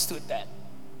understood that.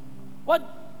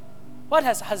 What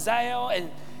has Hazael and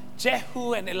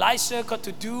Jehu and Elisha got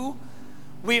to do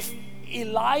with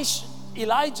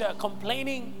Elijah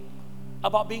complaining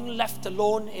about being left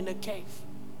alone in a cave?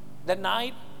 That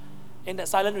night, in that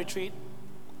silent retreat,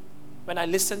 when I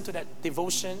listened to that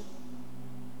devotion,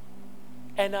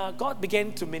 and God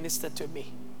began to minister to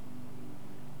me.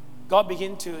 God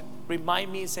began to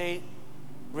remind me, say,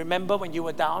 "Remember when you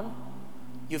were down,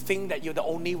 you think that you're the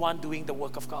only one doing the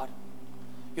work of God.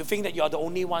 You think that you're the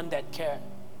only one that cared.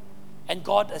 And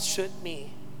God assured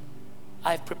me,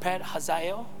 I've prepared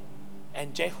Hazael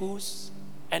and Jehu's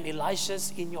and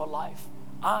Elisha's in your life.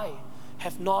 I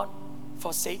have not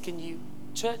forsaken you."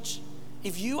 Church,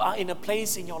 if you are in a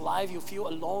place in your life, you feel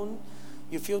alone,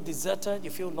 you feel deserted, you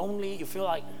feel lonely, you feel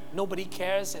like nobody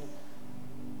cares, and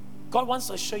God wants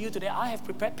to assure you today, I have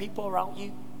prepared people around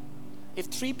you. If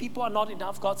 3 people are not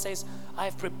enough, God says, I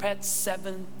have prepared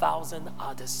 7,000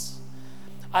 others.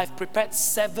 I've prepared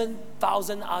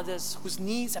 7,000 others whose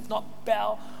knees have not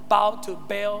bowed to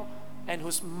Baal and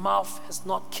whose mouth has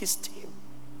not kissed him.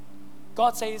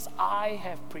 God says, I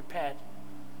have prepared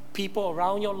people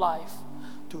around your life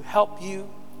to help you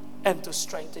and to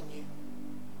strengthen you.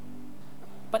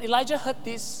 But Elijah heard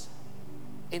this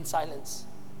in silence,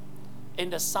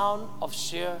 in the sound of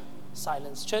sheer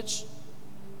silence. Church,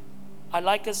 I'd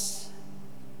like us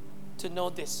to know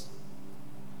this,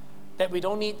 that we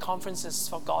don't need conferences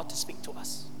for God to speak to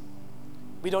us.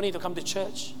 We don't need to come to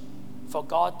church for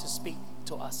God to speak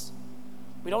to us.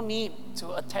 We don't need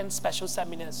to attend special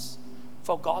seminars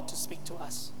for God to speak to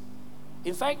us.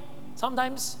 In fact,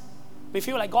 sometimes we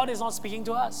feel like God is not speaking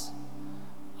to us.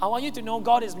 I want you to know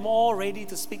God is more ready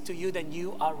to speak to you than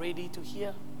you are ready to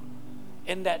hear.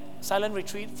 In that silent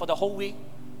retreat for the whole week,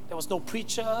 there was no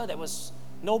preacher, there was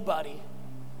nobody,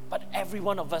 but every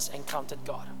one of us encountered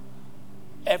God.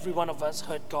 Every one of us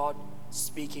heard God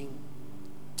speaking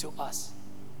to us.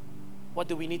 What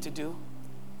do we need to do?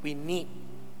 We need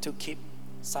to keep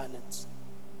silence.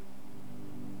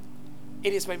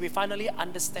 It is when we finally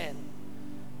understand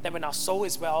that when our soul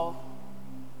is well,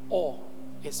 all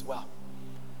is well.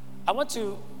 I want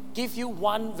to give you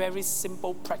one very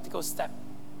simple, practical step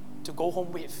to go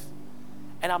home with.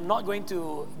 And I'm not going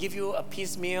to give you a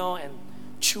piecemeal and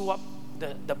chew up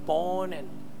the bone and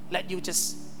let you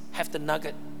just have the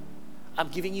nugget. I'm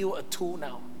giving you a tool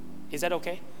now. Is that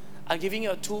okay? I'm giving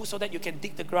you a tool so that you can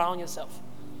dig the ground yourself.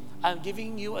 I'm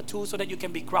giving you a tool so that you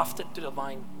can be grafted to the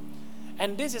vine.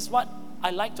 And this is what I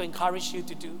like to encourage you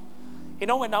to do. You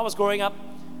know, when I was growing up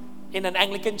in an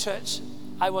Anglican church,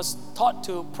 I was taught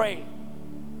to pray.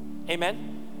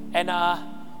 Amen? And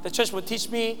the church would teach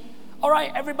me, all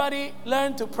right, everybody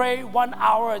learn to pray 1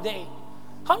 hour a day.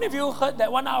 How many of you heard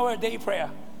that 1 hour a day prayer?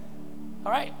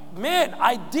 All right? Man,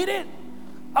 I did it.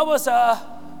 I was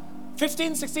a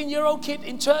 15, 16-year-old kid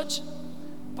in church,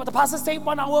 but the pastor said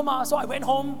 1 hour, so I went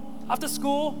home after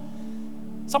school.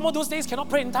 Some of those days cannot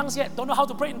pray in tongues yet, don't know how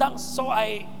to pray in tongues, so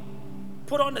I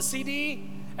put on the CD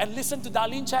and listen to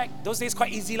Darlene Check. Those days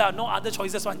quite easy, no other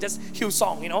choices, just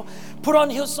Hillsong, Put on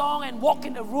Hillsong and walk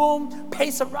in the room,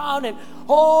 pace around and,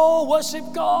 worship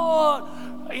God.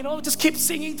 Just keep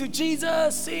singing to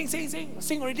Jesus,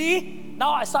 sing already.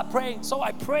 Now I start praying, so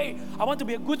I pray. I want to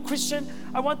be a good Christian.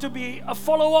 I want to be a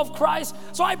follower of Christ.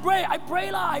 So I pray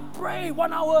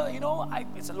 1 hour,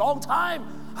 it's a long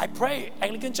time. I pray,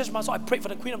 Anglican church, so I prayed for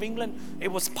the Queen of England.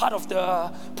 It was part of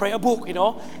the prayer book,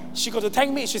 She got to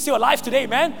thank me. She's still alive today,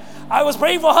 man. I was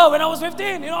praying for her when I was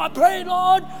 15. I prayed,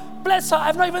 Lord, bless her.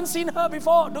 I've not even seen her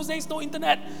before. Those days, no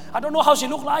internet. I don't know how she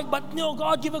looked like, but,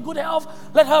 God, give her good health.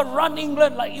 Let her run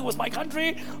England like it was my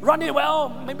country. Run it well.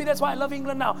 Maybe that's why I love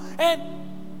England now. And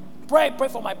pray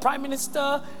for my prime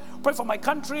minister. Pray for my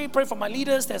country, pray for my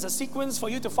leaders. There's a sequence for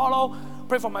you to follow.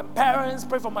 Pray for my parents,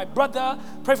 pray for my brother,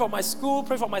 pray for my school,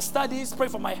 pray for my studies, pray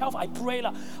for my health. I pray.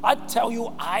 I tell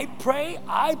you, I pray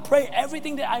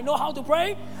everything that I know how to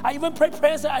pray. I even pray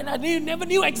prayers that I never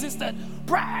knew existed.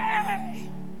 Pray.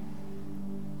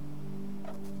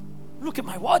 Look at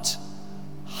my watch.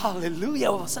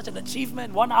 Hallelujah, it was such an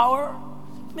achievement. 1 hour.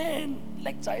 Man,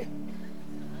 leg tie.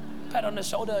 Pat on the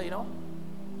shoulder,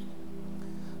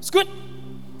 It's good.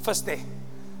 First day,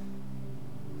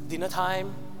 dinner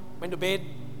time, went to bed,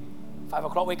 5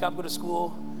 o'clock, wake up, go to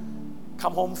school,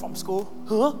 come home from school,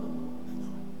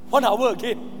 1 hour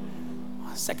again.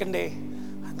 Second day,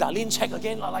 Darlene Check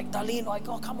again, Darlene,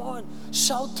 oh, come on,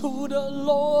 shout to the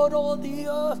Lord, all the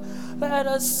earth, let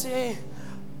us sing.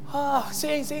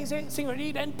 Sing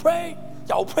already, then pray.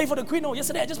 Yeah, I'll pray for the Queen. No,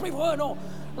 yesterday I just prayed for her. No,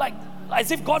 as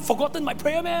if God forgotten my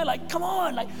prayer, man. Come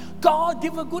on, God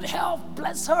give her good health,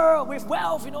 bless her with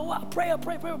wealth. Pray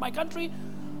for my country.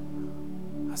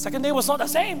 Second day was not the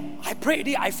same. I prayed.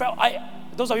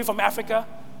 Those of you from Africa,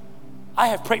 I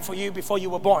have prayed for you before you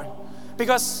were born,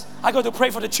 because I got to pray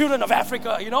for the children of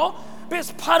Africa.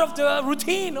 It's part of the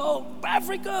routine. Oh,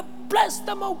 Africa, bless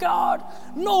them, oh God.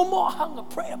 No more hunger.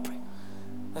 Pray.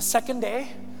 The second day,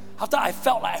 after I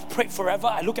felt like I prayed forever,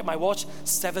 I look at my watch,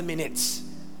 7 minutes.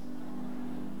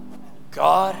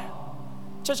 God,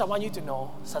 church, I want you to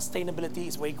know sustainability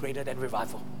is way greater than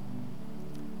revival.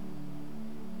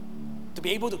 To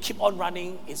be able to keep on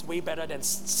running is way better than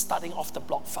starting off the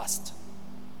block fast.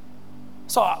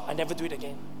 So I never do it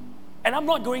again. And I'm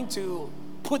not going to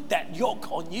put that yoke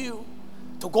on you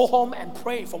to go home and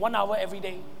pray for 1 hour every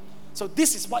day. So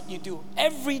this is what you do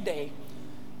every day,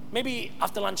 maybe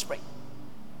after lunch break.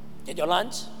 Get your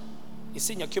lunch, you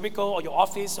sit in your cubicle or your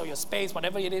office or your space,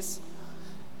 whatever it is.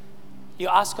 You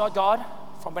ask God,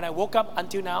 from when I woke up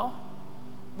until now,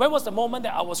 when was the moment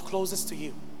that I was closest to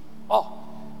you?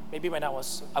 Maybe when I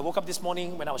woke up this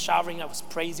morning, when I was showering, I was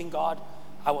praising God,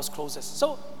 I was closest.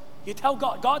 So you tell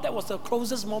God, that was the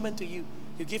closest moment to you.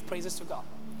 You give praises to God.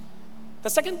 The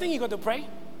second thing you got to pray,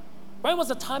 when was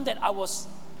the time that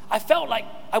I felt like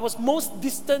I was most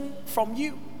distant from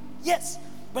you? Yes,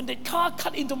 when the car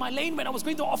cut into my lane when I was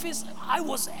going to office, I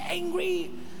was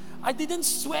angry. I didn't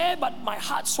swear, but my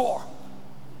heart sore.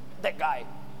 That guy.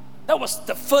 That was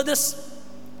the furthest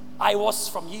I was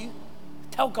from you.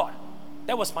 Tell God,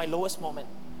 that was my lowest moment.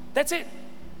 That's it.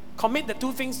 Commit the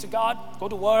two things to God. Go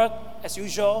to work as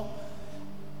usual.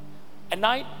 At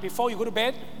night, before you go to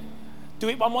bed, do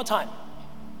it one more time.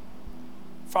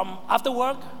 From after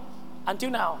work until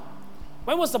now.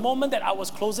 When was the moment that I was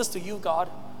closest to you, God?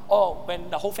 When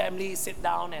the whole family sit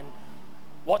down and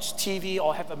watch TV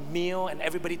or have a meal and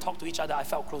everybody talk to each other, I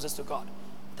felt closest to God.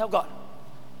 Tell God.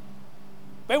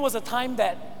 When was the time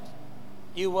that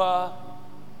you were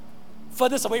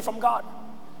furthest away from God?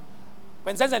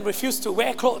 When Zen refused to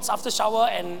wear clothes after shower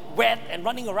and wet and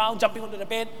running around, jumping onto the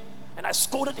bed, and I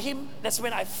scolded him, that's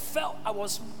when I felt I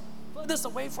was furthest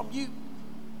away from you.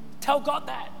 Tell God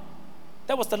that.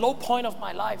 That was the low point of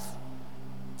my life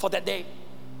for that day,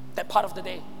 that part of the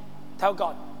day. Tell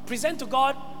God. Present to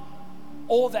God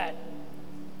all that.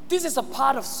 This is a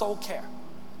part of soul care.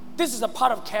 This is a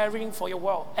part of caring for your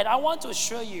world. And I want to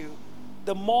assure you,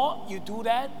 the more you do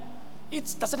that,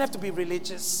 it doesn't have to be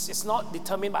religious. It's not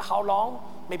determined by how long,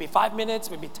 maybe 5 minutes,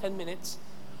 maybe 10 minutes.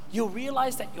 You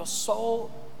realize that your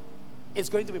soul is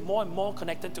going to be more and more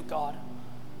connected to God.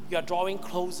 You are drawing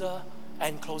closer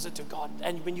and closer to God.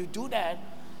 And when you do that,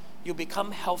 you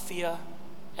become healthier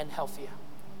and healthier.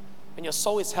 When your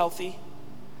soul is healthy,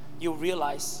 you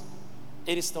realize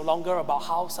it is no longer about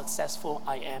how successful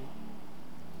I am.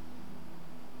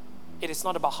 It is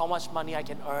not about how much money I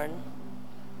can earn,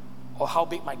 or how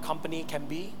big my company can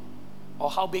be,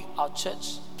 or how big our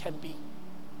church can be.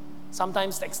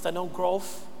 Sometimes the external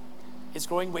growth is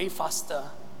growing way faster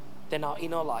than our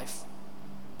inner life.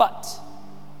 But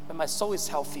when my soul is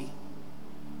healthy,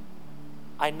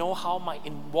 I know how my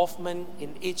involvement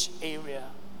in each area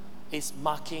is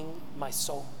marking my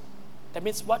soul. That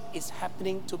means what is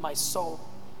happening to my soul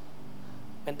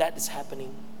when that is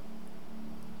happening.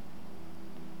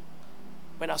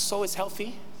 When our soul is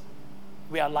healthy,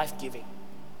 we are life-giving.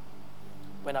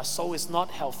 When our soul is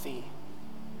not healthy,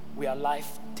 we are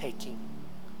life-taking.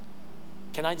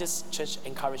 Can I just, church,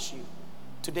 encourage you?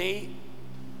 Today,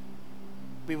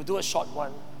 we will do a short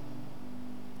one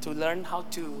to learn how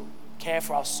to care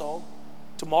for our soul.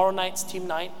 Tomorrow night's team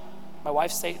night, my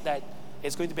wife said that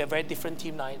it's going to be a very different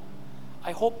team night.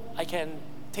 I hope I can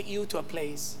take you to a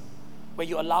place where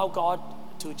you allow God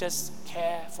to just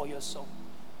care for your soul.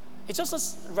 It's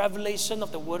just a revelation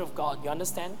of the Word of God, you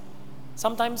understand?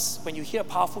 Sometimes when you hear a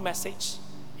powerful message,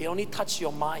 it only touches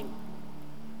your mind.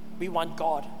 We want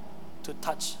God to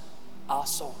touch our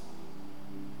soul.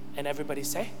 And everybody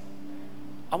say,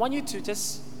 I want you to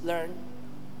just learn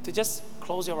to just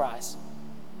close your eyes,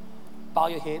 bow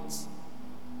your heads.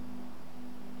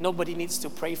 Nobody needs to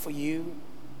pray for you,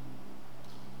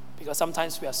 because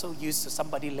sometimes we are so used to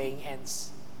somebody laying hands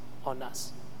on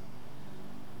us.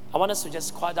 I want us to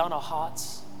just quiet down our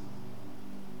hearts.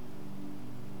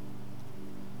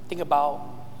 Think about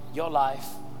your life.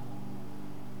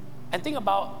 And think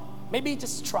about, maybe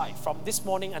just try from this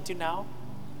morning until now.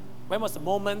 When was the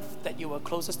moment that you were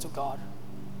closest to God?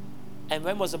 And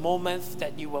when was the moment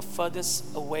that you were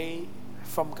furthest away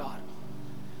from God?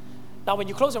 Now, when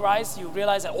you close your eyes, you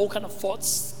realize that all kind of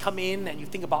thoughts come in and you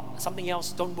think about something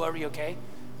else. Don't worry, okay?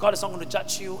 God is not going to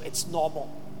judge you. It's normal.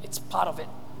 It's part of it.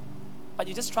 But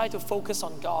you just try to focus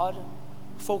on God,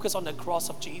 focus on the cross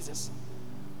of Jesus.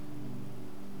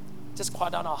 Just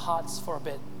quiet down our hearts for a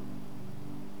bit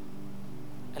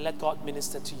and let God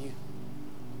minister to you,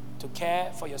 to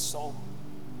care for your soul,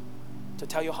 to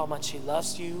tell you how much He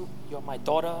loves you. You're my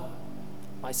daughter,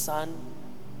 my son.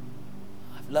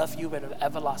 I've loved you with an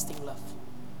everlasting love.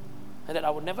 And that I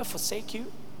will never forsake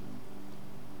you.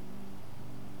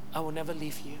 I will never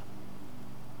leave you.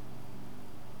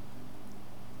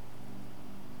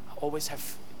 I always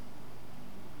have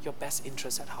your best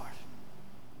interest at heart.